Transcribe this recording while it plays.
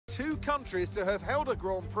2 countries to have held a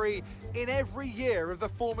Grand Prix in every year of the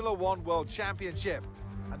Formula One World Championship.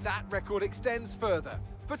 And that record extends further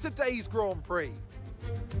for today's Grand Prix.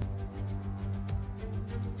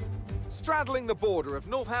 Straddling the border of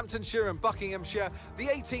Northamptonshire and Buckinghamshire, the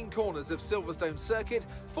 18 corners of Silverstone Circuit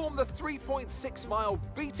form the 3.6-mile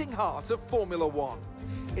beating heart of Formula One.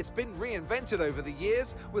 It's been reinvented over the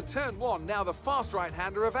years, with Turn 1 now the fast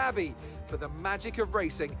right-hander of Abbey, but the magic of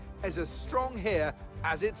racing is as strong here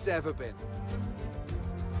as it's ever been.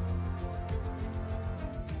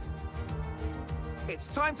 It's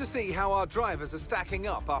time to see how our drivers are stacking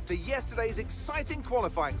up after yesterday's exciting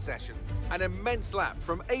qualifying session. An immense lap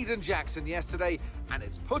from Aiden Jackson yesterday, and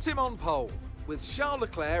it's put him on pole, with Charles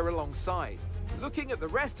Leclerc alongside. Looking at the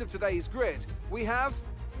rest of today's grid, we have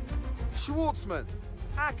Schwartzman,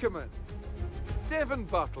 Ackerman, Devon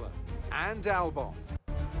Butler and Albon,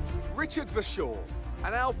 Richard Verschoor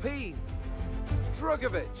and Alpine,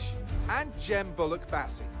 Drugovic and Jem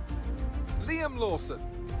Bullock-Bassi, Liam Lawson,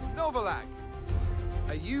 Novalak,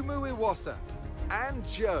 Ayumu Iwasa and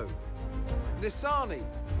Joe, Nissani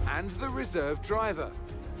and the reserve driver,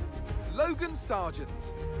 Logan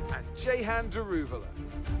Sargent and Jehan Daruvala,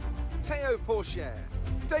 Teo Pourchaire,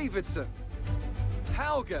 Davidson,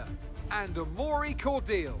 Halger and Amaury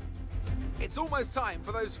Cordeal. It's almost time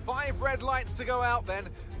for those 5 red lights to go out then.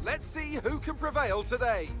 Let's see who can prevail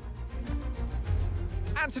today.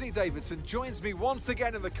 Anthony Davidson joins me once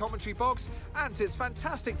again in the commentary box, and it's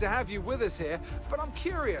fantastic to have you with us here, but I'm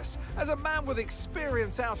curious, as a man with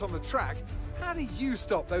experience out on the track, how do you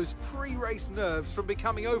stop those pre-race nerves from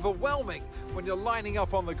becoming overwhelming when you're lining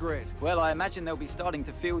up on the grid? Well, I imagine they'll be starting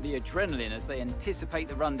to feel the adrenaline as they anticipate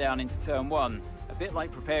the rundown into Turn 1, a bit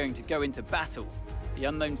like preparing to go into battle. The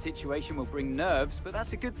unknown situation will bring nerves, but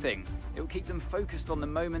that's a good thing. It will keep them focused on the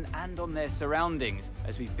moment and on their surroundings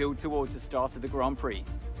as we build towards the start of the Grand Prix.